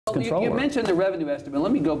Well, you mentioned the revenue estimate.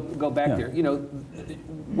 Let me go back there. You know,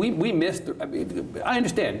 we missed. I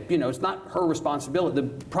understand. You know, it's not her responsibility. The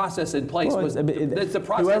process in place was it's the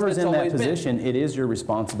process. Whoever's that's in that always position, been. It is your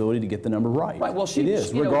responsibility to get the number right. Right. Well, it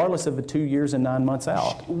is, regardless of the 2 years and 9 months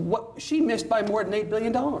out. She missed by more than $8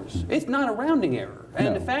 billion. It's not a rounding error.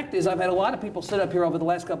 And the fact is, I've had a lot of people sit up here over the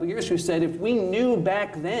last couple of years who said if we knew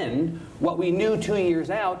back then what we knew 2 years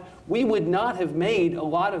out, we would not have made a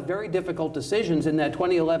lot of very difficult decisions in that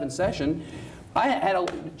 2011 session. I had a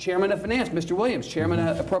chairman of finance, Mr. Williams, chairman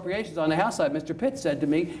of appropriations on the House side, Mr. Pitt, said to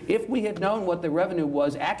me, if we had known what the revenue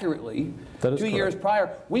was accurately 2 years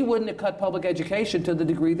prior, we wouldn't have cut public education to the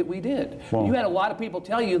degree that we did. Well, you had a lot of people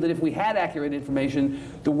tell you that if we had accurate information,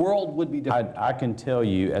 the world would be different. I can tell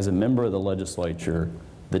you, as a member of the legislature,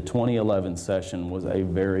 the 2011 session was a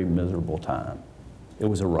very miserable time. It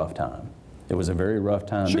was a rough time. It was a very rough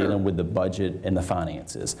time dealing with the budget and the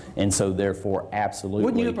finances. And so therefore, absolutely.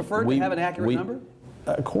 Wouldn't you have preferred to have an accurate number?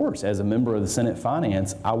 Of course, as a member of the Senate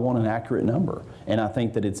Finance, I want an accurate number. And I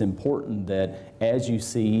think that it's important that as you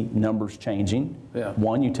see numbers changing,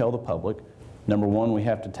 one, you tell the public. Number one, we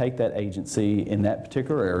have to take that agency in that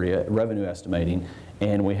particular area, revenue estimating,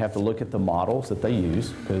 and we have to look at the models that they use,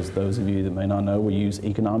 because those of you that may not know, we use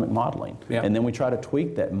economic modeling. And then we try to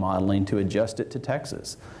tweak that modeling to adjust it to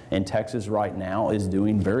Texas. And Texas right now is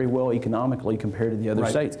doing very well economically compared to the other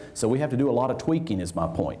states. So we have to do a lot of tweaking, is my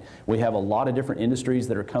point. We have a lot of different industries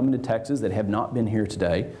that are coming to Texas that have not been here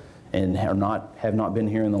today and have not been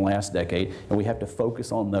here in the last decade, and we have to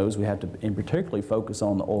focus on those. We have to, and particularly, focus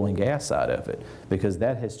on the oil and gas side of it, because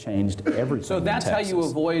that has changed everything. So that's how you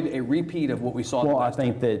avoid a repeat of what we saw. Well, I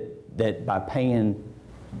think that by paying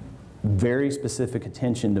very specific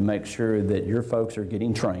attention to make sure that your folks are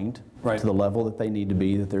getting trained to the level that they need to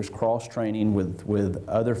be, that there's cross-training with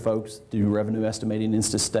other folks do revenue estimating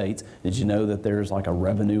into states. Did you know that there's like a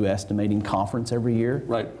revenue estimating conference every year?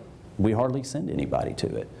 Right. We hardly send anybody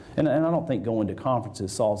to it. And I don't think going to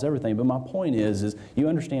conferences solves everything, but my point is you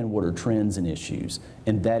understand what are trends and issues,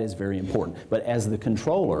 and that is very important. But as the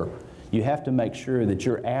controller, you have to make sure that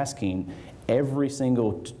you're asking every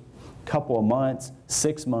single couple of months,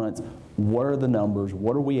 6 months, what are the numbers,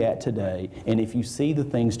 what are we at today? And if you see the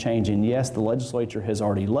things changing, yes, the legislature has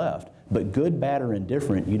already left, but good, bad, or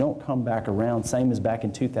indifferent, you don't come back around, same as back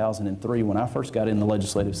in 2003 when I first got in the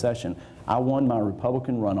legislative session. I won my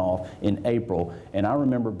Republican runoff in April, and I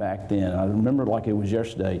remember back then, I remember like it was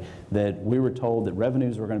yesterday, that we were told that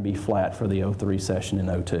revenues were going to be flat for the 03 session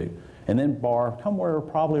in 02. And then somewhere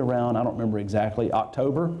probably around, I don't remember exactly,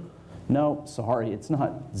 October, no, sorry, it's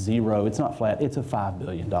not zero, it's not flat, it's a $5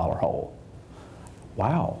 billion hole.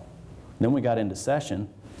 Wow. Then we got into session,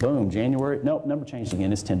 boom, January, nope, number changed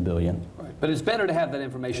again, it's $10 billion. Right. But it's better to have that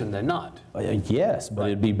information than not. Yes, but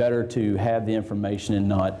it'd be better to have the information and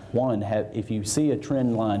not, one, if you see a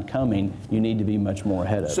trend line coming, you need to be much more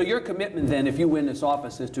ahead of it. So your commitment then, if you win this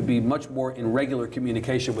office, is to be much more in regular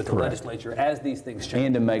communication with the legislature as these things change.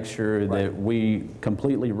 And to make sure that we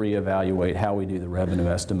completely reevaluate how we do the revenue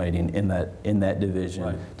estimating in that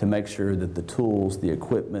division to make sure that the tools, the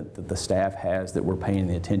equipment that the staff has, that we're paying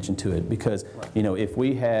the attention to it. Because, you know, if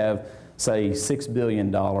we have, say, $6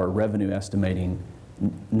 billion revenue estimating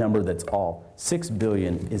number that's off, $6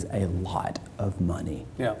 billion is a lot of money.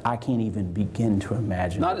 I can't even begin to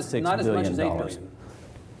imagine not as much as $8 billion.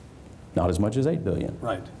 Not as much as $8 billion.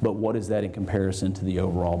 Right. But what is that in comparison to the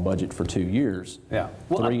overall budget for 2 years? Well,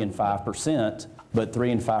 3 and 5%. But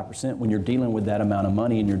 3 and 5%, when you're dealing with that amount of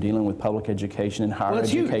money and you're dealing with public education and higher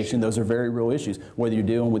education, those are very real issues. Whether you're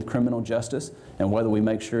dealing with criminal justice and whether we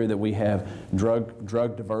make sure that we have drug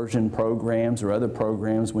diversion programs or other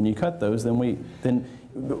programs, when you cut those, then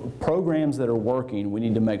programs that are working, we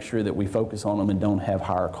need to make sure that we focus on them and don't have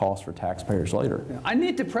higher costs for taxpayers later. I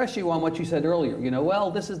need to press you on what you said earlier. You know,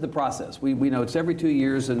 well, this is the process. We know it's every 2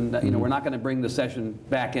 years, and you know, we're not going to bring the session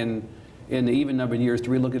back in the even numbered years to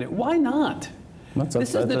relook at it. Why not?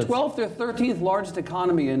 This is the 12th or 13th largest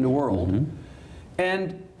economy in the world,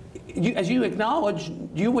 and as you acknowledge,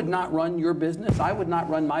 you would not run your business, I would not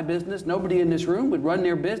run my business, nobody in this room would run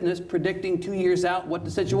their business predicting 2 years out what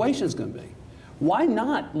the situation is going to be. Why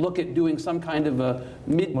not look at doing some kind of a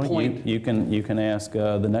midpoint? Well, you can ask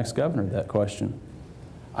the next governor that question.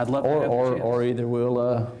 I'd love to have the chance. Or either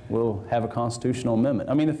we'll have a constitutional amendment.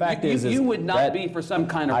 I mean, the fact is you would not be for some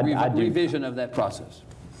kind of revision of that process.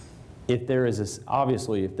 If there is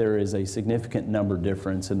obviously, if there is a significant number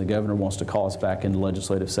difference and the governor wants to call us back into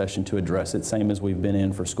legislative session to address it, same as we've been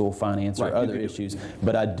in for school finance or other issues,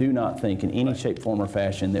 but I do not think in any shape, form, or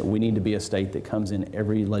fashion that we need to be a state that comes in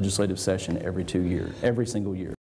every legislative session every 2 years, every single year.